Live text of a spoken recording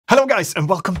Hello guys, and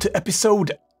welcome to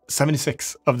episode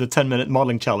 76 of the 10-minute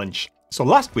modeling challenge. So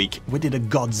last week we did a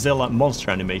Godzilla monster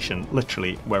animation,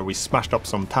 literally, where we smashed up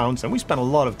some towns and we spent a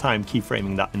lot of time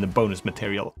keyframing that in the bonus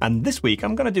material. And this week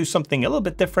I'm gonna do something a little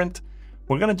bit different.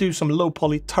 We're gonna do some low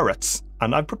poly turrets,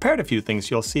 and I've prepared a few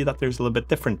things. You'll see that there's a little bit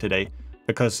different today,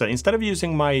 because instead of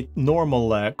using my normal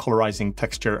colorizing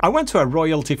texture, I went to a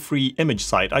royalty-free image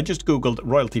site. I just googled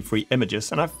royalty-free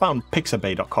images and I found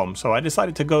pixabay.com. So I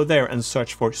decided to go there and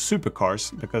search for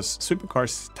supercars, because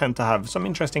supercars tend to have some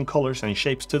interesting colors and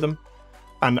shapes to them.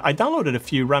 And I downloaded a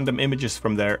few random images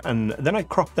from there, and then I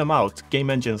cropped them out.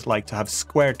 Game engines like to have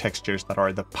square textures that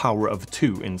are the power of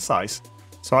 2 in size.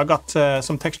 So I got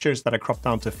some textures that I cropped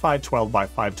down to 512 by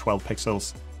 512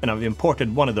 pixels. And I've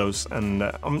imported one of those, and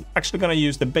I'm actually going to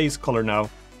use the base color now,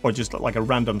 or just like a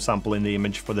random sample in the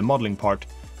image for the modeling part,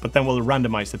 but then we'll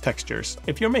randomize the textures.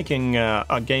 If you're making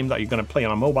a game that you're going to play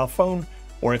on a mobile phone,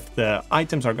 or if the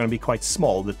items are going to be quite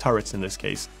small, the turrets in this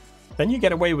case, then you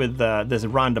get away with this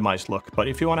randomized look. But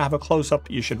if you want to have a close-up,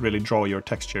 you should really draw your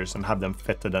textures and have them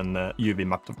fitted and UV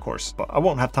mapped, of course. But I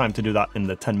won't have time to do that in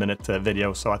the 10-minute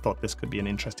video, so I thought this could be an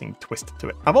interesting twist to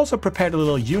it. I've also prepared a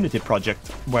little Unity project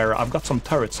where I've got some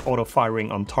turrets auto-firing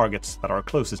on targets that are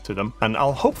closest to them, and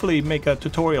I'll hopefully make a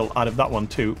tutorial out of that one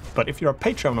too. But if you're a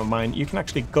Patreon of mine, you can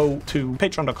actually go to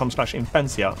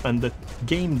patreon.com/Imphenzia, and the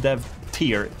game dev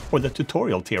tier, or the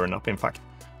tutorial tier up in fact,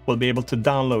 will be able to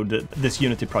download this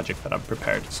Unity project that I've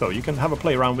prepared. So you can have a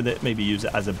play around with it, maybe use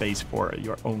it as a base for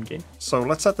your own game. So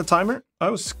let's set the timer. I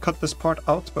always cut this part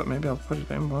out, but maybe I'll put it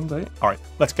in one day. All right,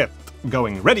 let's get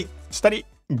going. Ready, steady,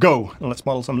 go. And let's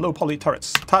model some low poly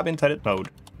turrets. Tab into edit mode.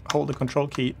 Hold the control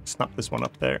key, snap this one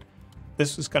up there.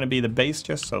 This is going to be the base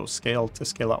just, so scale to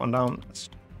scale that one down.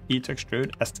 E to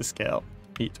extrude, S to scale,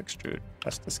 E to extrude,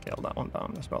 S to scale that one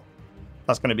down as well.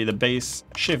 That's going to be the base.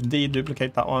 Shift D,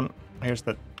 duplicate that one. Here's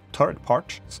the turret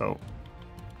part, so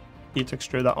E to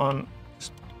extrude that on.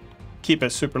 Just keep it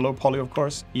super low poly, of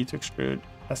course. E to extrude,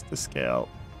 S to scale,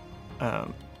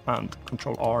 and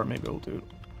Control R. Maybe we'll do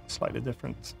slightly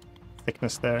different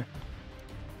thickness there.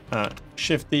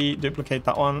 Shift D, duplicate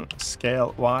that one.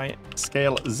 Scale Y,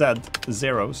 scale Z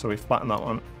 0, so we flatten that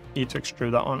one. E to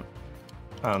extrude that one,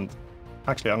 and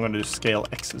actually I'm going to do scale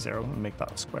X 0 and make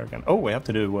that a square again. Oh, we have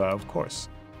to do of course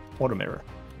auto mirror,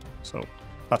 so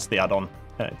that's the add-on.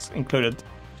 It's included,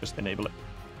 just enable it.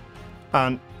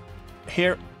 And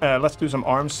here, let's do some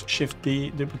arms. Shift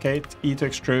D, duplicate, E to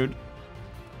extrude.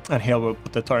 And here we'll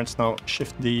put the turrets now.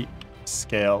 Shift D,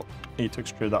 scale, E to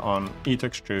extrude that on, E to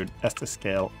extrude, S to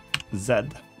scale, Z,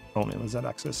 only on the Z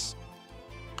axis.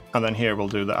 And then here we'll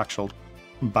do the actual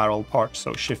barrel part.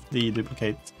 So Shift D,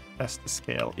 duplicate, S to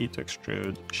scale, E to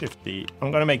extrude, Shift D.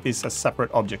 I'm going to make these as separate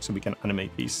objects so we can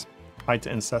animate these. I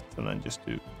to inset, and then just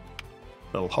do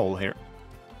a little hole here.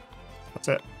 That's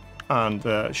it.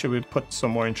 And should we put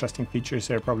some more interesting features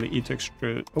here? Probably E to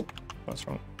extrude. Oh, that's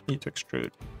wrong. E to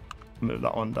extrude. Move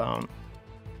that one down.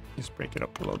 Just break it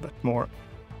up a little bit more.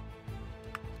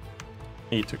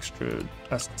 E to extrude.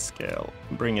 S to scale.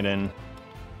 Bring it in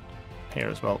here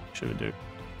as well. Should we do?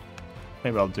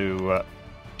 Maybe I'll do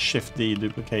Shift D,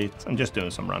 duplicate. I'm just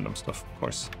doing some random stuff, of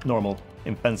course. Normal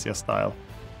Imphenzia style.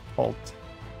 Alt.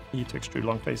 E to extrude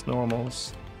long face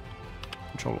normals.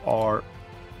 Control R.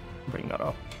 Bring that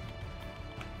up,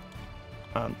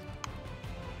 and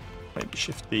maybe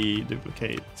Shift D,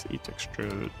 duplicate, E to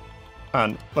extrude,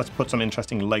 and let's put some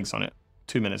interesting legs on it.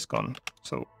 2 minutes gone,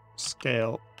 so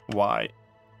scale Y.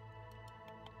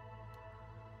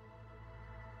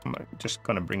 I'm just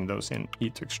gonna bring those in,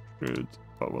 E to extrude,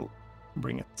 but we'll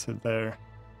bring it to there,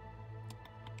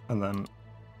 and then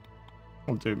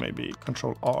we'll do maybe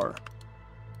Control R,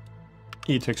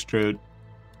 E to extrude.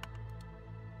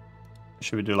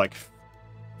 Should we do like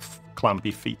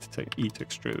clampy feet to E to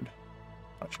extrude?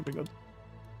 That should be good.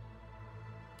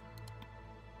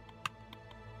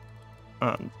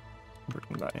 And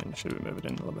bring that in. Should we move it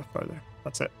in a little bit further?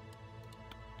 That's it.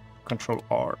 Control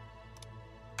R.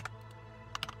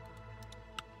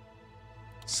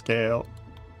 Scale.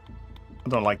 I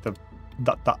don't like that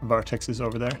vertex is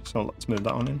over there, so let's move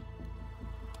that one in.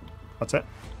 That's it.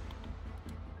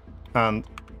 And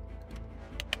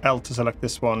L to select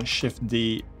this one, Shift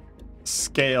D,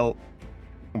 scale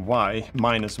Y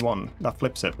 -1. That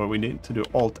flips it, but we need to do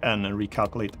Alt N and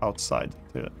recalculate outside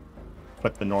to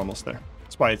flip the normals there.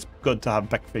 That's why it's good to have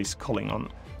backface culling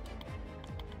on.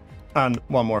 And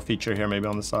one more feature here, maybe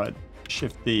on the side.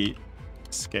 Shift D,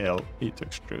 scale, E to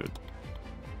extrude.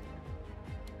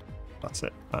 That's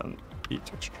it, and E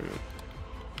to extrude,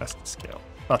 S to scale.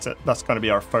 That's it. That's going to be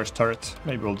our first turret.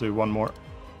 Maybe we'll do one more.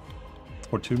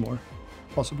 Or two more,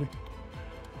 possibly.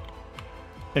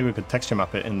 Maybe we could texture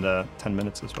map it in the 10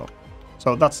 minutes as well.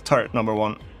 So that's turret number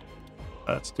 1.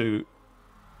 Let's do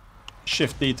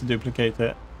Shift D to duplicate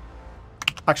it.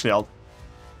 Actually, I'll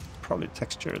probably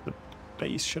texture the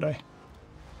base, should I?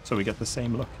 So we get the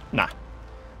same look. Nah.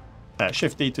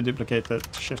 Shift D to duplicate it,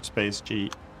 Shift Space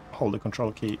G, hold the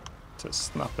control key to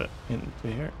snap it into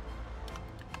here.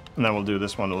 And then we'll do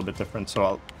this one a little bit different. So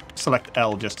I'll select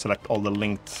L, just select all the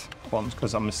linked ones,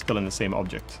 because I'm still in the same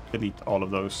object. Delete all of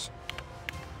those.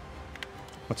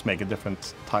 Let's make a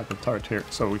different type of turret here,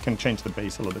 so we can change the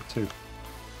base a little bit too.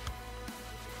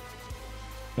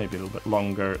 Maybe a little bit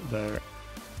longer there.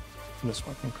 This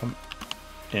one can come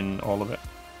in all of it.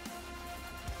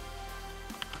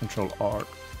 Control R.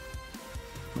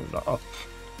 Move that up.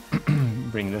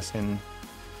 Bring this in.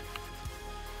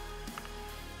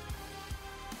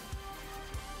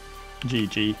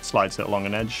 GG slides it along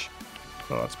an edge.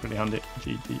 So that's pretty handy.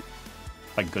 GG.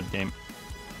 Like good game.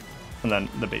 And then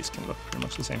the base can look pretty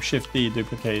much the same. Shift D,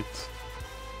 duplicate.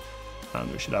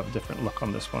 And we should have a different look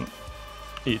on this one.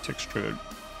 E to extrude.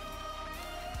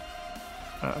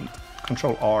 And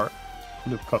Control R,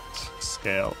 loop cut,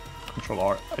 scale, Control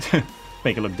R.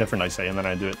 Make it look different, I say, and then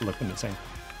I do it looking the same.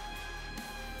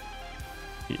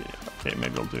 Yeah, okay,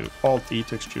 maybe I'll do Alt E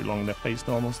to extrude along the face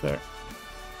normals there.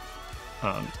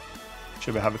 And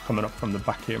should we have it coming up from the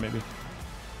back here, maybe?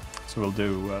 So we'll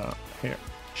do here,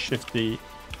 Shift D,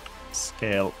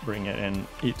 scale, bring it in,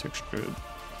 E to extrude,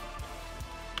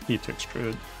 E to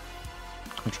extrude,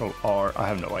 Control R. I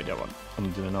have no idea what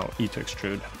I'm doing now. E to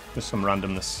extrude with some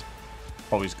randomness.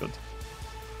 Always good.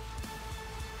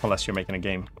 Unless you're making a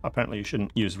game. Apparently you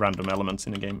shouldn't use random elements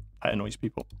in a game. That annoys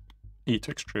people. E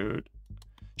to extrude.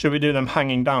 Should we do them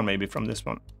hanging down maybe from this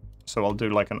one? So I'll do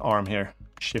like an arm here.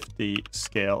 Shift D,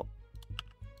 scale.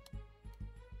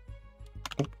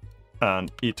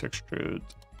 And E to extrude.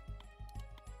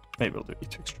 Maybe we'll do E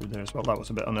to extrude there as well. That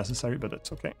was a bit unnecessary, but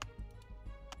it's okay.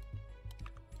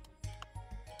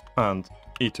 And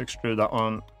E to extrude that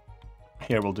on.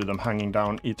 Here we'll do them hanging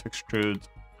down. E to extrude.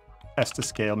 S to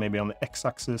scale maybe on the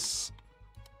X-axis.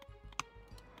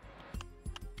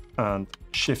 And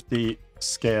Shift D,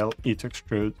 scale, E to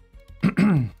extrude.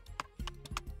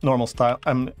 Normal style.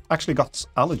 I'm actually got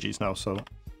allergies now, so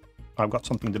I've got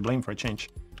something to blame for a change.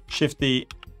 Shift D,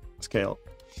 scale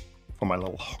for my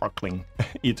little harkling.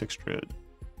 E to extrude.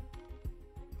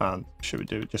 And should we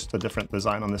do just a different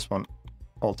design on this one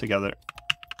altogether?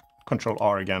 Control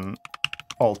R again,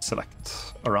 Alt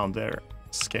select around there,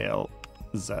 scale,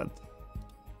 Z.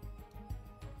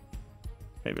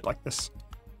 Maybe like this.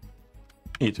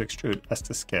 E to extrude, S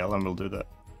to scale, and we'll do the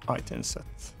I to inset,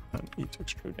 and E to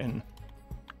extrude in.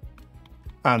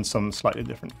 And some slightly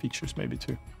different features maybe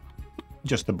too.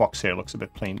 Just the box here looks a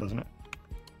bit plain, doesn't it?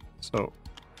 So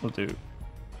we'll do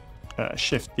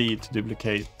Shift D to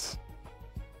duplicate,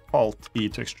 Alt E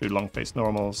to extrude long face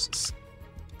normals,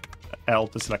 L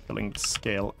to select the link,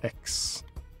 scale X.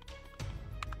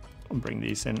 I'll bring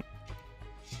these in.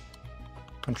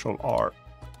 Control R.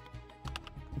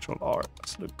 Control R.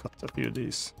 Let's cut a few of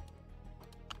these.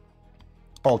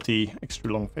 Alt E,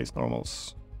 extrude long face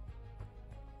normals.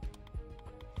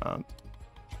 And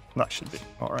that should be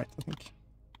alright, I think.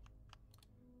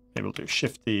 Maybe we'll do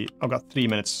Shift D. I've got 3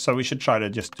 minutes, so we should try to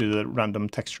just do the random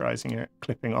texturizing here.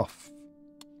 Clipping off,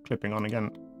 clipping on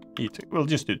again. We'll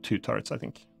just do 2 turrets, I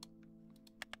think.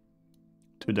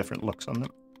 2 different looks on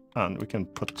them. And we can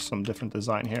put some different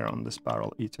design here on this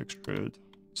barrel. E to extrude.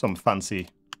 Some fancy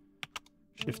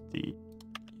Shift D, E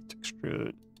to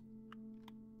extrude.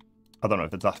 I don't know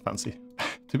if it's that fancy,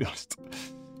 to be honest.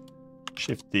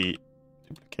 Shift D,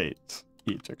 duplicate,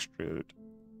 E to extrude.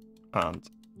 And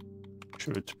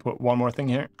should we put one more thing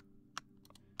here?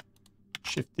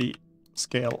 Shift D,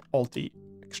 scale, Alt E,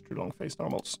 extrude long face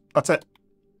normals. That's it.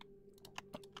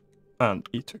 And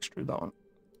E to extrude that one.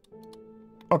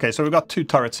 Okay, so we've got 2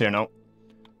 turrets here now.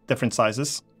 Different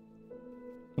sizes.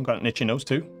 We've got an itchy nose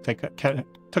too. Took care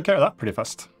of that pretty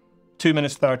fast. 2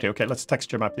 minutes 30. Okay, let's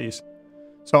texture map these.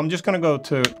 So I'm just going to go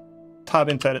to tab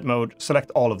into edit mode,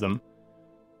 select all of them.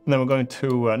 And then we're going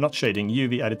to, not shading,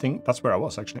 UV editing. That's where I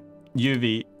was actually.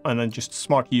 UV, and then just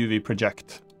smart UV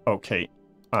project. Okay.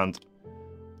 And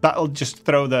that'll just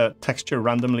throw the texture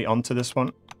randomly onto this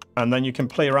one. And then you can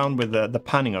play around with the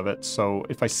panning of it. So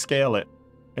if I scale it,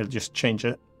 it'll just change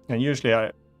it. And usually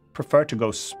I prefer to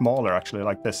go smaller actually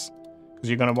like this, because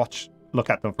you're going to look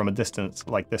at them from a distance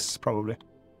like this probably.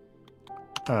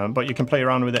 But you can play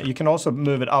around with it. You can also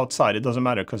move it outside. It doesn't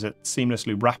matter because it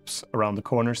seamlessly wraps around the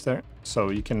corners there. So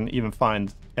you can even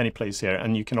find any place here,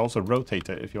 and you can also rotate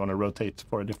it if you want to rotate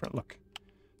for a different look.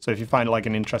 So if you find like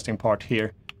an interesting part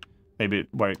here, maybe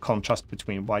where it contrasts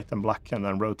between white and black, and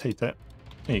then rotate it.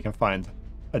 And you can find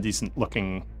a decent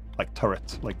looking like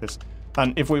turret like this.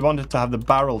 And if we wanted to have the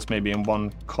barrels maybe in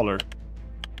one color,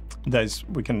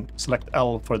 we can select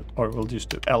L for, or we'll just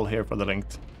do L here for the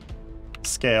length.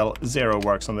 Scale 0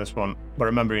 works on this one, but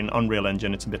remember in Unreal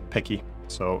Engine it's a bit picky,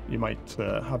 so you might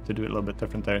have to do it a little bit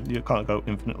different there. You can't go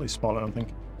infinitely small, I don't think.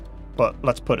 But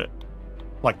let's put it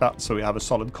like that, so we have a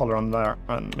solid color on there,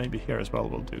 and maybe here as well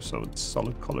we'll do so it's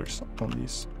solid colors on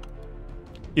these.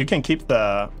 You can keep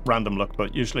the random look,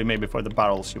 but usually maybe for the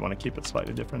barrels you want to keep it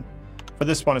slightly different. For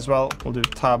this one as well, we'll do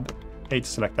Tab A to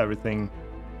select everything,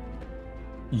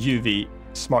 UV,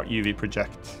 Smart UV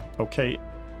Project, OK,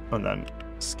 and then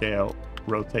Scale,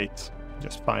 Rotate,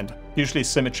 just find. Usually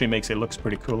symmetry makes it looks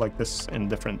pretty cool like this in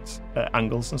different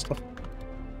angles and stuff.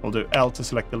 We'll do L to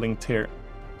select the linked here,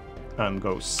 and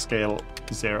go Scale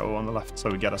 0 on the left, so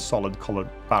we get a solid colored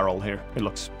barrel here. It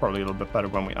looks probably a little bit better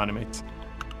when we animate.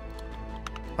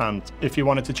 And if you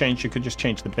wanted to change, you could just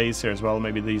change the base here as well.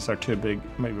 Maybe these are too big.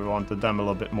 Maybe we wanted them a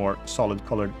little bit more solid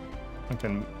colored. I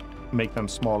can make them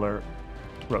smaller,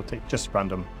 rotate, just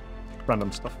random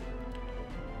stuff.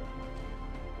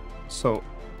 So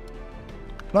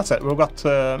that's it. We've got,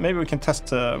 maybe we can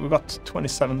test, we've got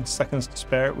 27 seconds to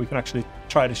spare. We can actually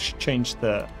try to change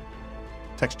the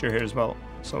texture here as well.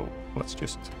 So let's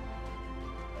just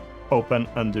open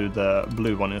and do the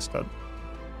blue one instead.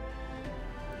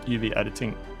 UV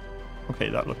editing. Okay,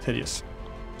 that looked hideous.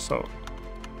 So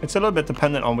it's a little bit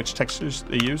dependent on which textures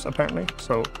they use apparently.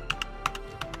 So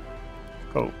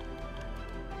go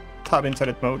tab into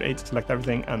edit mode, A to select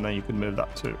everything, and then you can move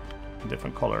that to a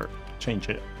different color, change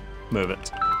it, move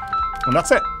it. And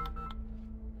that's it.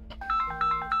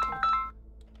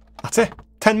 That's it.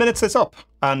 10 minutes is up,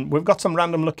 and we've got some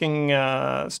random looking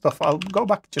stuff. I'll go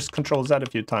back, just Control Z a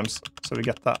few times so we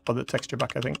get that other texture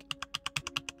back, I think.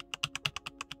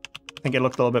 I think it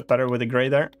looked a little bit better with the gray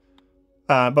there.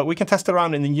 But we can test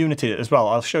around in the Unity as well.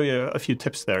 I'll show you a few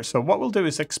tips there. So what we'll do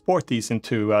is export these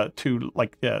into two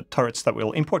turrets that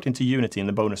we'll import into Unity in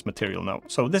the bonus material now.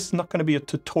 So this is not going to be a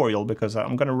tutorial because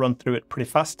I'm going to run through it pretty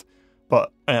fast.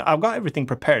 But I've got everything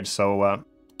prepared, so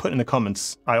put in the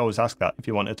comments. I always ask that if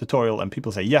you want a tutorial, and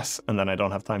people say yes, and then I don't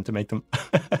have time to make them.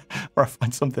 Or I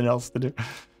find something else to do.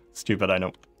 Stupid, I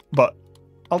know. But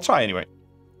I'll try anyway.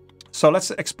 So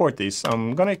let's export these.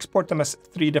 I'm going to export them as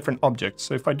 3 different objects.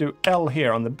 So if I do L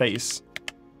here on the base,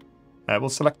 we'll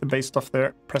select the base stuff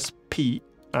there, press P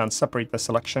and separate the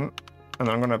selection. And then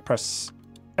I'm going to press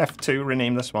F2,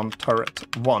 rename this one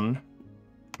Turret 1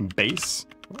 Base.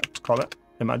 Let's call it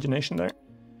Imagination there.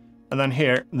 And then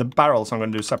here, the barrels I'm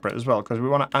going to do separate as well, because we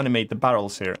want to animate the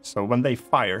barrels here. So when they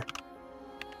fire,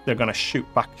 they're going to shoot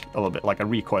back a little bit, like a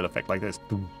recoil effect like this.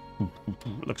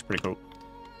 It looks pretty cool.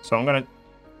 So I'm going to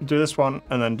do this one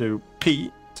and then do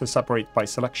P to separate by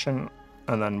selection,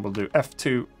 and then we'll do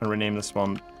F2 and rename this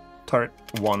one Turret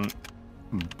 1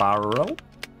 Barrel.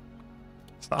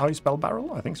 Is that how you spell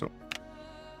barrel? I think so.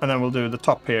 And then we'll do the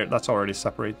top here, that's already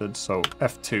separated, so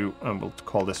F2, and we'll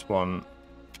call this one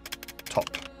Top.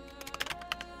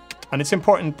 And it's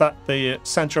important that the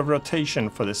center of rotation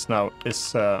for this now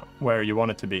is where you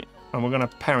want it to be. And we're going to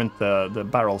parent the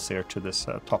barrels here to this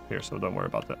top here, so don't worry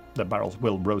about that. The barrels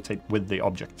will rotate with the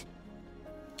object.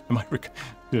 I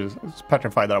was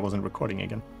petrified that I wasn't recording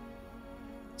again.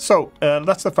 So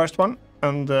that's the first one,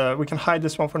 and we can hide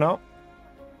this one for now.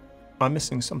 I'm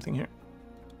missing something here.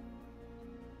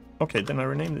 Okay, then I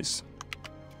rename this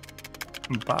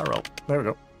barrel. There we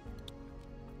go.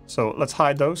 So let's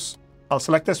hide those. I'll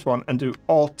select this one and do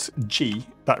Alt-G.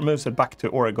 That moves it back to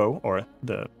Origo, or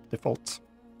the default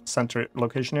center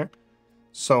location here.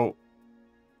 So,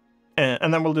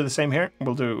 and then we'll do the same here.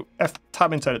 We'll do F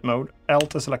tab into edit mode, L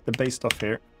to select the base stuff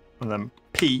here, and then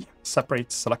P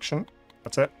separate selection.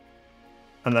 That's it.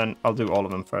 And then I'll do all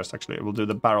of them first, actually. We'll do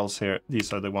the barrels here.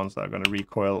 These are the ones that are going to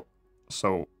recoil.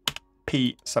 So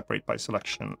P separate by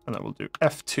selection, and then we'll do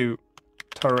F2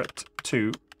 Turret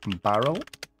 2 Barrel.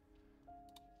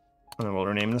 And then we'll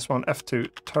rename this one F2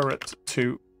 Turret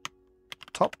 2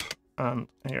 Top, and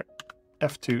here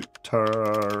F2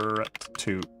 Turret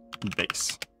 2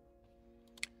 Base.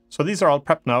 So these are all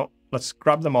prepped now. Let's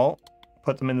grab them all,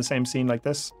 put them in the same scene like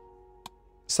this.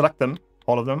 Select them,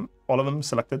 all of them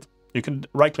selected. You can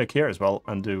right click here as well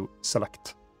and do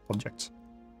select objects.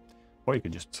 Or you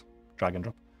could just drag and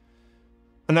drop.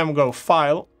 And then we'll go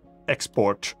File,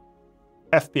 Export,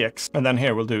 FBX, and then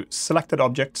here we'll do selected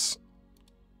objects.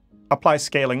 Apply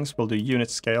scalings, we'll do unit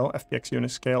scale, FBX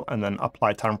unit scale, and then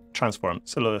apply transform.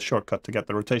 It's a little shortcut to get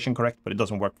the rotation correct, but it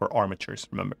doesn't work for armatures,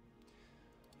 remember.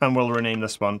 And we'll rename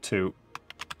this one to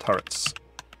turrets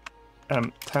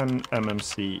 10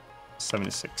 MMC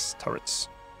 76 turrets.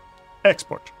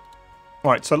 Export.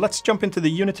 Alright, so let's jump into the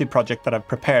Unity project that I've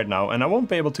prepared now, and I won't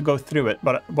be able to go through it,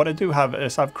 but what I do have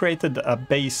is I've created a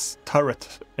base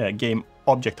turret game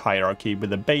object hierarchy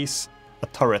with a base, a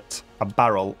turret, a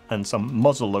barrel, and some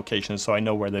muzzle locations so I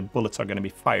know where the bullets are going to be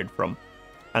fired from.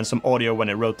 And some audio when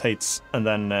it rotates, and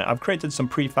then I've created some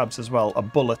prefabs as well, a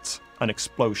bullet, an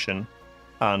explosion,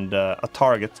 and a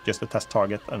target, just a test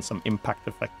target, and some impact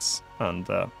effects, and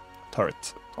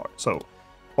turret. So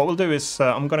what we'll do is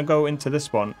I'm going to go into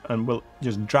this one, and we'll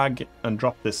just drag and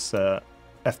drop this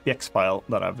FBX file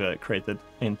that I've created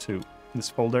into this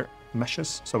folder,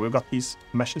 meshes. So we've got these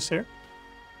meshes here.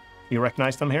 You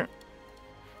recognize them here?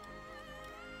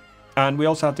 And we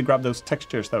also have to grab those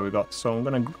textures that we got. So I'm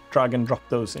going to drag and drop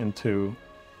those into,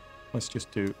 let's just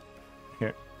do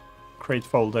here, create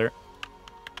folder,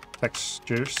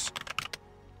 textures.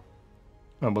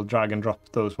 And we'll drag and drop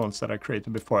those ones that I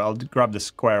created before. I'll grab the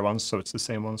square ones, so it's the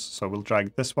same ones. So we'll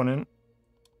drag this one in,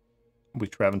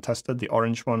 which we haven't tested. The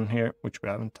orange one here, which we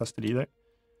haven't tested either.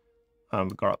 And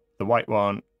we've got the white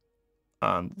one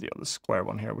and the other square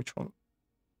one here. Which one?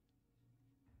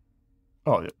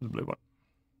 Oh, yeah, the blue one.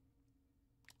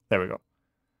 There we go.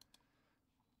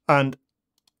 And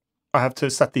I have to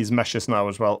set these meshes now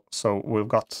as well. So we've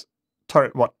got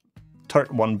turret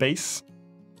 1 base.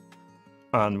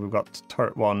 And we've got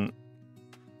turret 1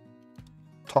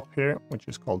 top here, which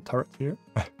is called turret here.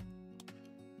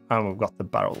 And we've got the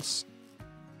barrels.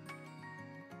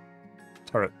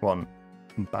 Turret 1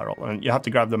 barrel. And you have to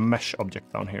grab the mesh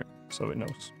object down here so it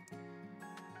knows.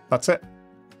 That's it.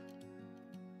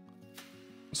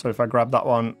 So if I grab that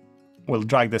one, we'll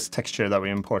drag this texture that we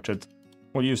imported.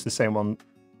 We'll use the same one,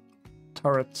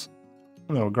 turret.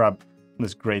 And then we'll grab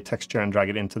this gray texture and drag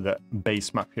it into the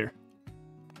base map here.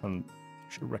 And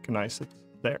should recognize it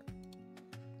there.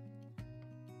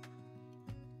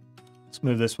 Let's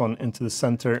move this one into the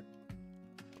center.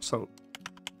 So,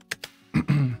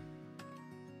 and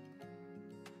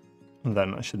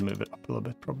then I should move it up a little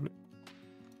bit probably.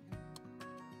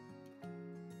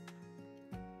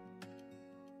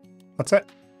 That's it.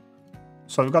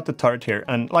 So we've got the turret here,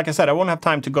 and like I said, I won't have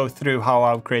time to go through how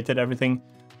I've created everything,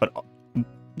 but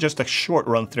just a short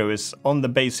run through is on the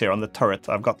base here, on the turret,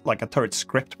 I've got like a turret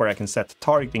script where I can set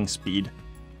targeting speed,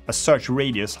 a search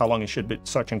radius, how long it should be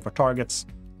searching for targets,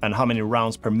 and how many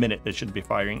rounds per minute it should be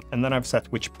firing. And then I've set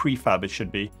which prefab it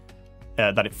should be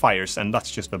that it fires, and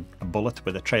that's just a bullet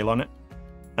with a trail on it.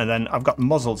 And then I've got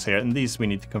muzzles here, and these we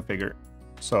need to configure.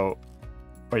 So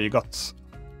where you got,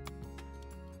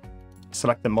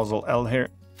 select the muzzle L here,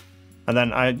 and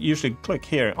then I usually click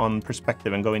here on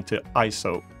perspective and go into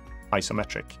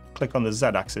isometric. Click on the Z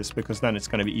axis because then it's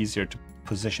going to be easier to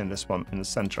position this one in the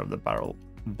center of the barrel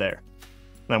there.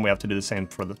 And then we have to do the same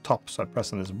for the top, so I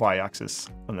press on this Y axis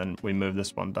and then we move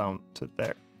this one down to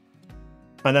there.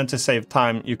 And then to save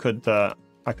time, you could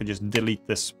I could just delete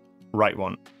this right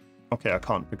one. Okay, I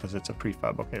can't because it's a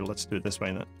prefab. Okay, let's do it this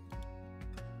way then.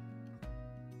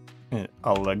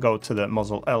 I'll go to the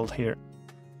muzzle L here,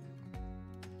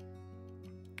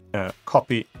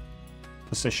 copy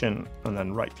position, and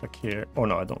then right click here. Oh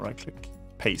no, I don't right click,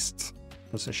 paste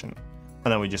position.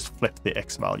 And then we just flip the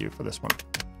X value for this one.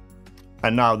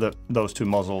 And now those two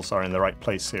muzzles are in the right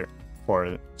place here,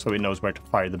 so it knows where to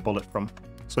fire the bullet from.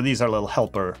 So these are little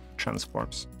helper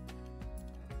transforms.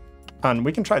 And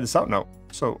we can try this out now.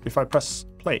 So if I press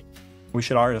play, we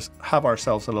should have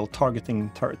ourselves a little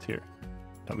targeting turret here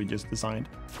that we just designed.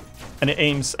 And it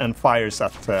aims and fires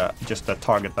at just a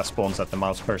target that spawns at the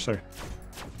mouse cursor.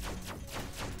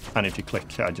 And if you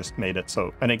click, I just made it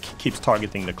so, and it keeps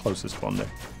targeting the closest one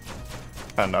there.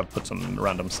 And I've put some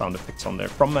random sound effects on there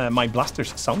from my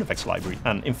Blasters sound effects library.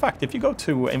 And in fact, if you go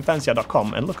to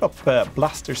Imphenzia.com and look up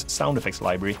Blasters sound effects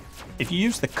library, if you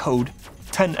use the code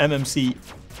 10mmc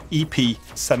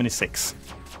EP76,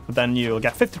 then you'll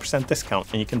get 50% discount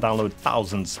and you can download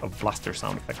thousands of Blaster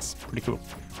sound effects. Pretty cool.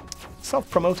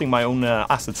 Self-promoting my own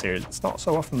assets here. It's not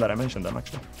so often that I mention them,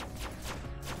 actually.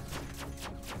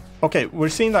 Okay, we're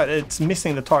seeing that it's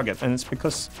missing the target, and it's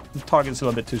because the target is a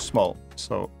little bit too small.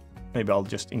 So maybe I'll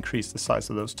just increase the size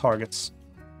of those targets.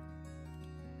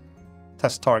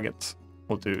 Test target,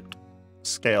 we'll do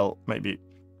scale maybe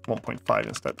 1.5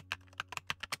 instead.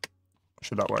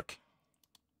 Should that work?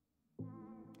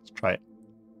 Let's try it.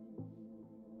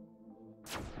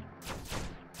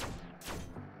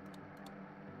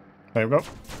 There we go.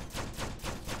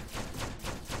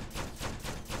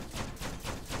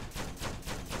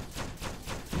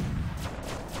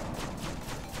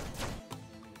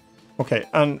 Okay,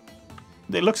 and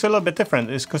it looks a little bit different.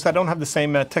 It's because I don't have the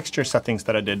same texture settings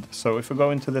that I did. So if we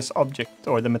go into this object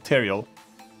or the material,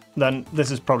 then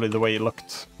this is probably the way it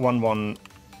looked. 1, 1,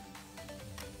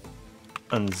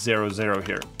 and 0, 0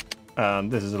 here.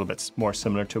 And this is a little bit more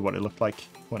similar to what it looked like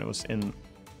when it was in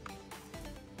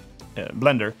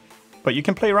Blender. But you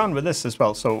can play around with this as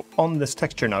well. So on this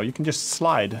texture now, you can just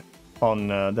slide on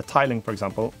the tiling, for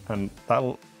example, and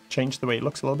that'll change the way it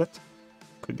looks a little bit.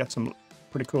 Could get some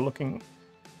pretty cool looking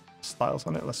styles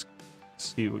on it. Let's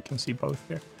see, we can see both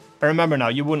here. But remember now,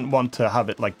 you wouldn't want to have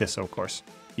it like this, of course.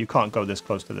 You can't go this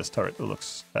close to this turret. It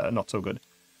looks not so good.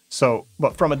 So,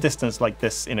 but from a distance like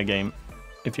this in a game,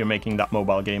 if you're making that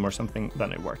mobile game or something,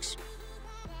 then it works.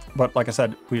 But like I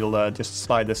said, we'll just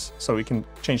slide this so we can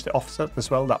change the offset as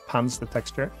well. That pans the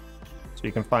texture. So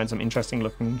you can find some interesting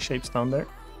looking shapes down there.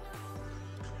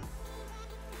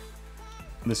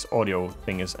 This audio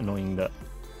thing is annoying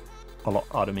a lot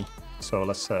out of me. So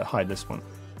let's hide this one.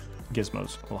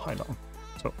 Gizmos, we'll hide that one.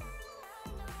 So,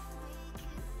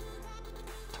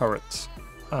 turrets.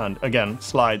 And again,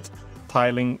 slide,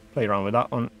 tiling, play around with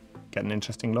that one. Get an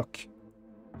interesting look.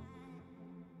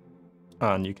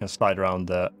 And you can slide around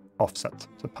the offset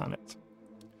to pan it.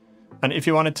 And if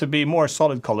you want it to be more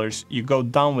solid colors, you go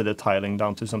down with the tiling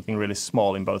down to something really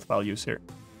small in both values here.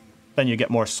 Then you get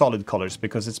more solid colors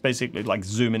because it's basically like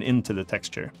zooming into the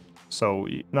texture. So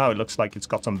now it looks like it's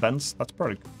got some bends. That's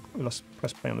probably, let's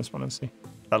press play on this one and see.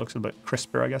 That looks a bit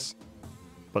crisper, I guess,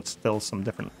 but still some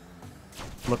different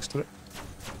looks to it.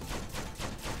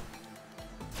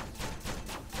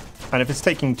 And if it's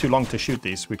taking too long to shoot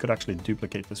these, we could actually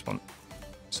duplicate this one.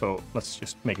 So let's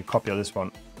just make a copy of this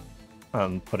one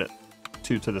and put it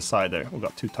 2 to the side there. We've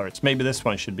got 2 turrets. Maybe this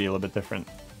one should be a little bit different.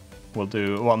 We'll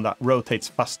do one that rotates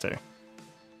faster.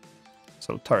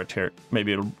 So turret here,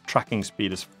 maybe tracking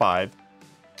speed is 5,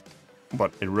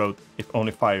 but it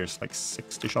only fires like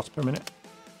 60 shots per minute.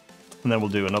 And then we'll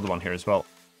do another one here as well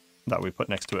that we put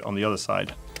next to it on the other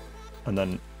side. And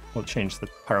then we'll change the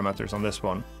parameters on this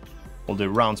one. We'll do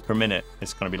rounds per minute.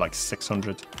 It's going to be like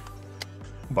 600,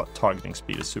 but targeting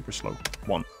speed is super slow,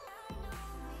 1.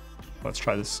 Let's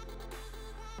try this.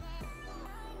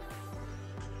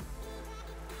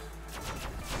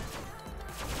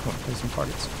 Oh, play some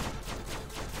targets.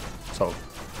 So,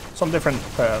 some different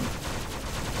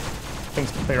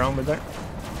things to play around with there.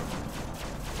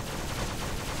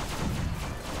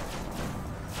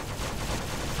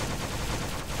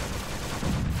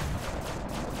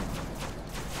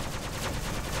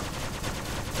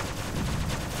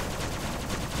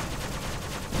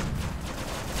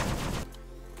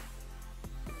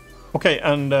 Okay,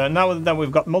 and now that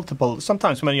we've got multiple,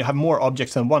 sometimes when you have more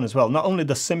objects than one as well, not only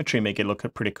does symmetry make it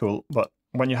look pretty cool, but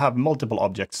when you have multiple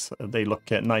objects, they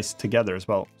look nice together as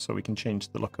well. So we can change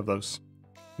the look of those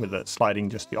with the sliding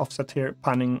just the offset here,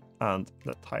 panning, and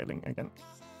the tiling again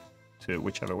to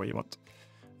whichever way you want.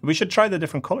 We should try the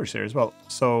different colors here as well.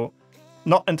 So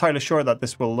not entirely sure that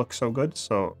this will look so good,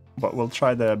 but we'll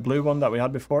try the blue one that we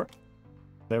had before.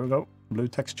 There we go, blue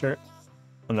texture.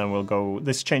 And then we'll go,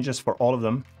 this changes for all of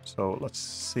them. So let's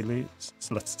see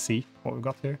what we've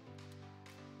got here.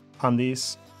 Pan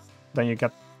these, then you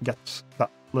get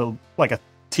that little, like a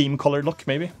team color look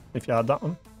maybe, if you had that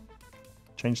one.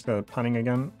 Change the panning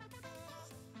again.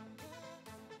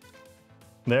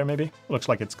 There maybe, looks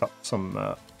like it's got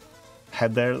some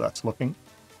head there that's looking.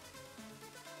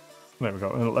 There we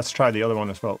go, and let's try the other one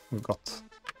as well. We've got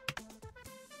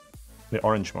the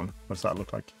orange one, what does that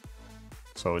look like?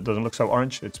 So it doesn't look so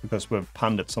orange, it's because we've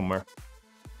panned it somewhere.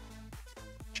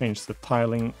 Change the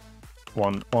tiling,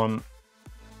 1, 1,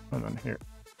 and then here,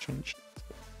 change it.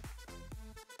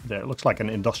 There, it looks like an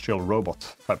industrial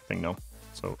robot type thing now.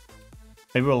 So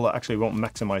maybe we'll actually won't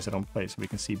maximize it on play so we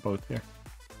can see both here.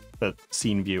 The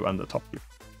scene view and the top view.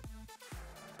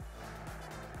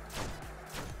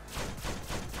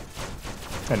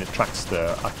 And it tracks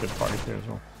the active target here as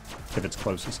well, if it's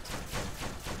closest.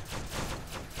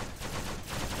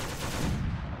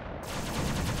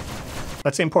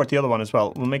 Let's import the other one as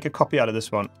well. We'll make a copy out of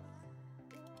this one.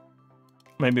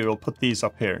 Maybe we'll put these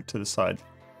up here to the side.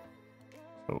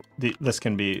 So this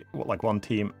can be like one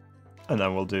team. And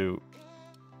then we'll do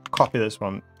copy this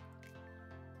one.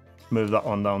 Move that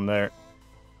one down there.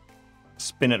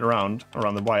 Spin it around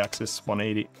the y-axis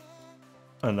 180.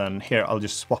 And then here I'll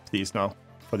just swap these now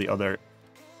for the other.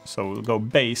 So we'll go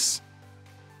base.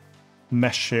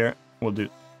 Mesh here. We'll do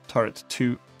turret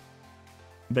 2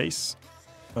 base.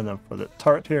 And then for the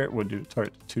turret here, we'll do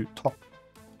turret 2 top.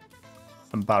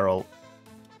 And barrel,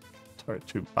 turret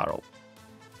 2 barrel.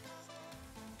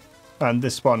 And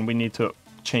this one, we need to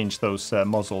change those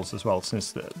muzzles as well,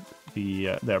 since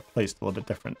they're placed a little bit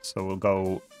different. So we'll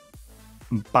go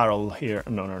barrel here.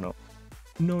 No.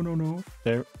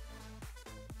 They're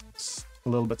a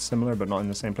little bit similar, but not in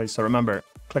the same place. So remember,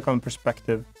 click on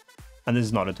perspective, and this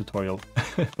is not a tutorial,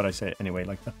 but I say it anyway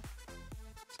like that.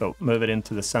 So move it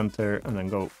into the center and then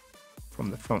go from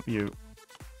the front view.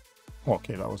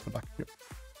 Okay, that was the back view.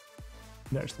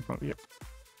 There's the front view.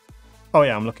 Oh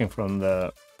yeah, I'm looking from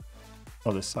the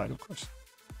other side, of course.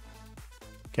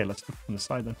 Okay, let's look from the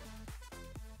side then.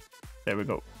 There we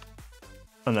go.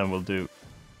 And then we'll do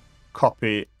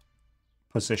copy,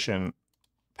 position,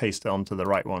 paste it onto the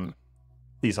right one.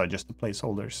 These are just the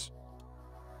placeholders.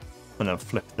 And then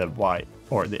flip the Y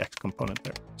or the X component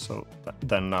there. So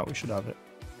then now we should have it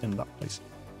in that place.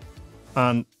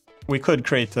 And we could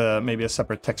create maybe a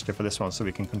separate texture for this one so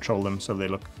we can control them so they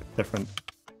look different.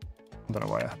 I don't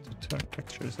know why I have to turn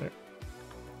textures there.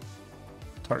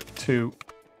 Tart 2.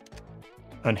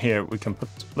 And here we can put,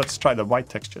 let's try the white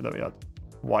texture that we had.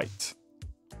 White.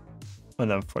 And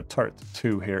then for Tart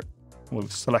 2 here, we'll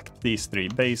select these three,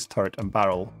 base, tart, and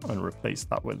barrel, and replace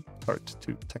that with Tart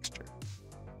 2 texture.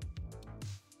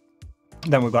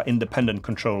 Then we've got independent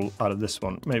control out of this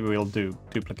one. Maybe we'll do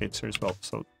duplicates here as well.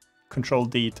 So Control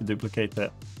D to duplicate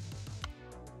it.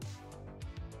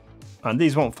 And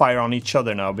these won't fire on each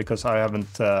other now because I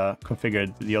haven't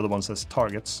configured the other ones as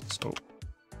targets. So,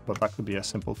 but that could be a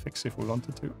simple fix if we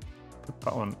wanted to. Put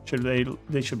that one.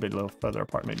 They should be a little further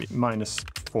apart, maybe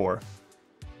 -4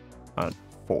 and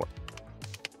 4.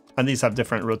 And these have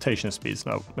different rotation speeds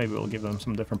now. Maybe we'll give them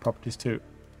some different properties too.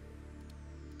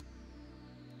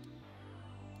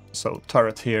 So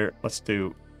turret here, let's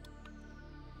do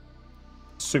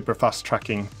super fast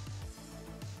tracking.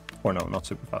 Or no, not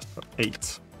super fast, but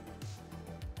 8.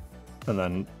 And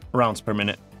then rounds per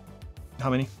minute. How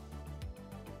many?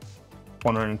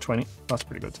 120. That's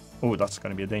pretty good. Oh, that's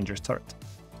going to be a dangerous turret.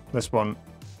 This one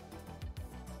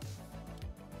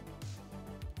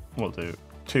we'll do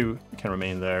 2. Can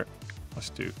remain there. Let's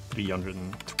do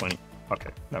 320.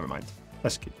 Okay, never mind.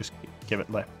 Let's just give it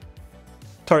left.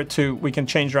 Turret 2, we can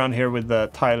change around here with the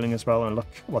tiling as well, and look,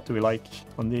 what do we like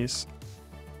on these?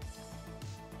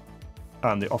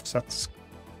 And the offsets.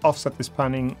 Offset is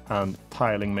panning, and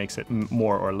tiling makes it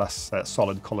more or less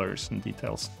solid colors and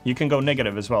details. You can go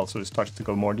negative as well, so it starts to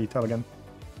go more detail again.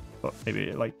 But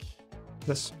maybe like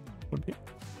this would be.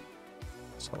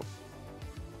 So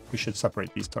we should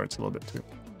separate these turrets a little bit too.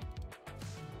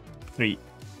 3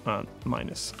 and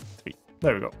 -3.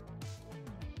 There we go.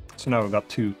 So now we've got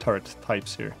 2 turret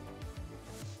types here.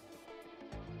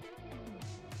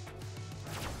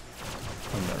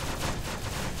 And they're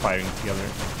firing together.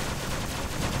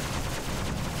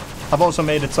 I've also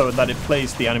made it so that it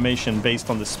plays the animation based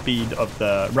on the speed of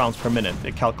the rounds per minute.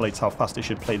 It calculates how fast it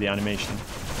should play the animation.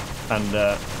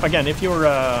 And again, if you're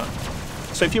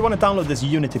so if you want to download this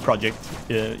Unity project,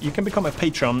 you can become a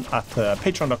patron at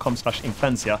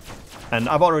patreon.com/Imphenzia. And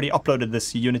I've already uploaded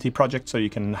this Unity project so you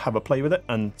can have a play with it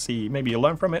and see, maybe you'll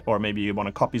learn from it, or maybe you want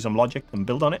to copy some logic and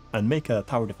build on it and make a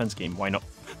tower defense game. Why not?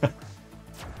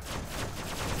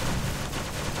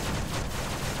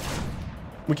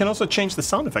 We can also change the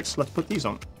sound effects. Let's put these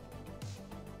on.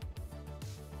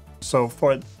 So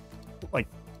for like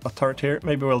a turret here,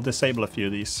 maybe we'll disable a few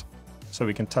of these so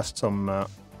we can test some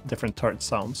different turret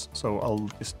sounds. So I'll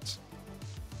just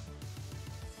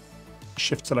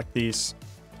shift select these.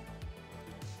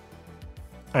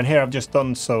 And here I've just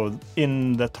done so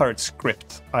in the turret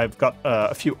script. I've got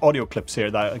a few audio clips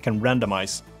here that I can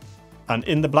randomize. And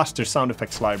in the blaster sound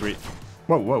effects library,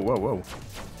 whoa.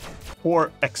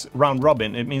 4x round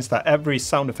robin, it means that every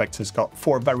sound effect has got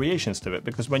 4 variations to it,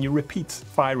 because when you repeat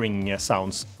firing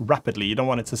sounds rapidly, you don't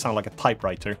want it to sound like a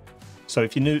typewriter. So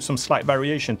if you do some slight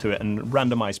variation to it and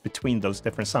randomize between those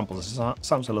different samples, it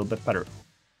sounds a little bit better.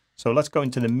 So let's go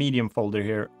into the medium folder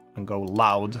here and go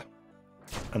loud.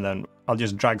 And then I'll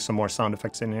just drag some more sound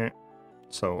effects in here.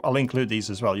 So I'll include these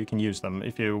as well. You can use them.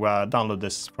 If you download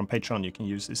this from Patreon, you can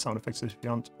use these sound effects if you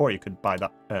want. Or you could buy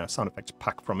that sound effects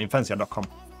pack from Imphenzia.com.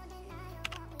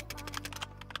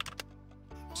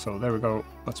 So there we go.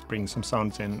 Let's bring some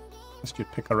sounds in. Let's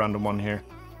just pick a random one here.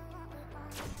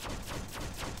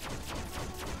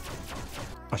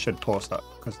 I should pause that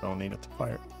because I don't need it to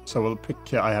fire. So we'll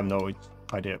pick, I have no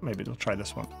idea. Maybe we'll try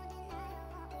this one.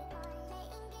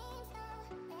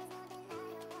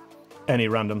 Any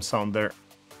random sound there.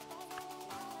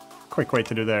 Quick way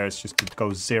to do there is just to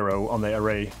go 0 on the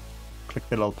array. Click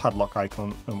the little padlock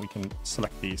icon and we can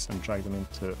select these and drag them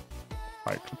into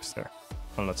fire clips there.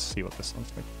 And let's see what this sounds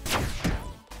like.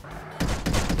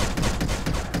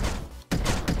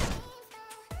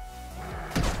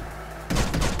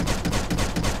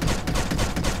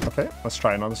 Okay, let's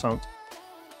try another sound.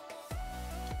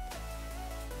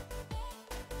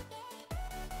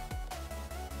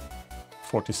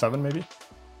 $47 maybe.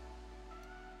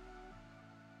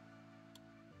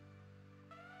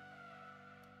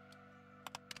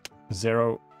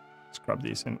 0. Let's grab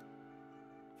these in.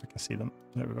 If I can see them.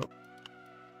 There we go.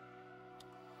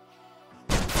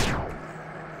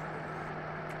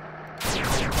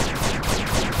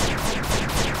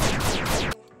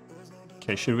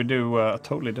 Okay, should we do a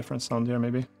totally different sound here,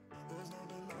 maybe?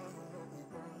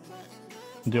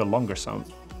 Do a longer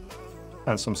sound.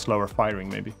 And some slower firing,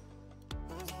 maybe.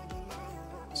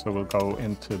 So we'll go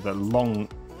into the long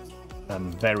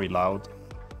and very loud.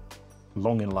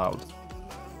 Long and loud.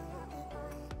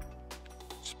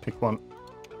 Just pick one.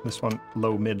 This one,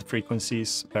 low mid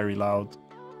frequencies, very loud.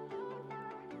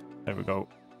 There we go.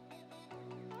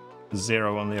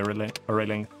 0 on the array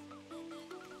length.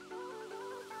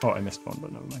 Oh, I missed one,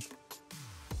 but never mind.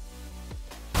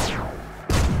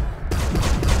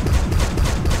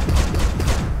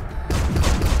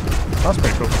 That's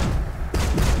pretty cool.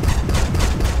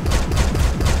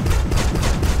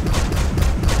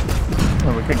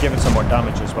 And we could give it some more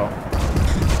damage as well.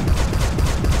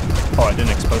 Oh, I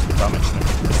didn't expose the damage.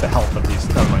 It's the health of these.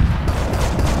 Never mind.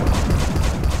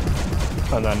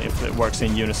 And then if it works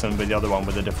in unison with the other one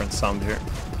with a different sound here.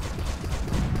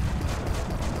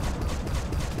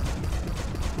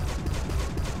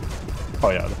 Oh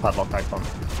yeah, the padlock icon.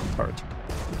 Courage.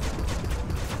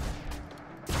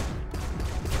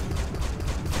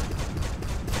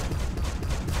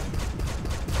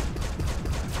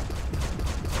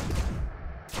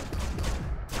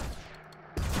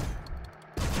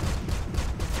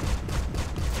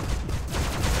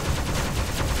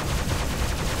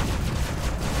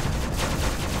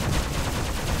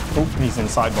 Oh, he's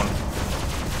inside one.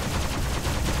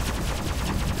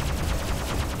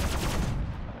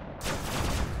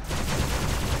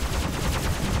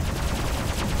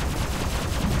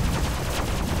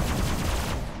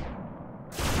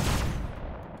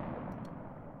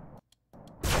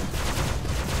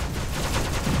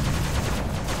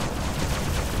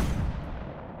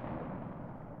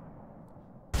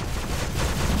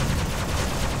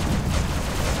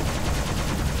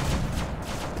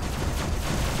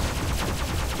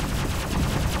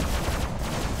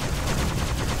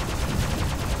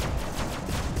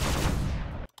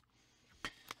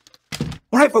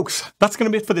 Alright folks, that's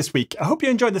going to be it for this week. I hope you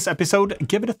enjoyed this episode.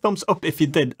 Give it a thumbs up if you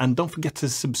did, and don't forget to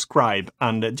subscribe.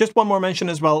 And just one more mention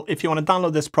as well, if you want to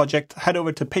download this project, head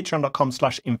over to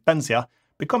patreon.com/Imphenzia.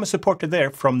 Become a supporter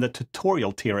there from the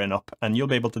tutorial tier and up, and you'll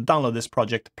be able to download this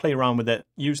project, play around with it,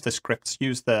 use the scripts,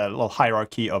 use the little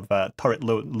hierarchy of turret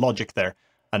logic there,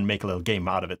 and make a little game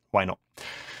out of it. Why not?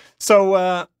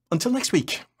 So until next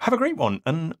week, have a great one,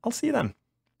 and I'll see you then.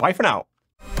 Bye for now.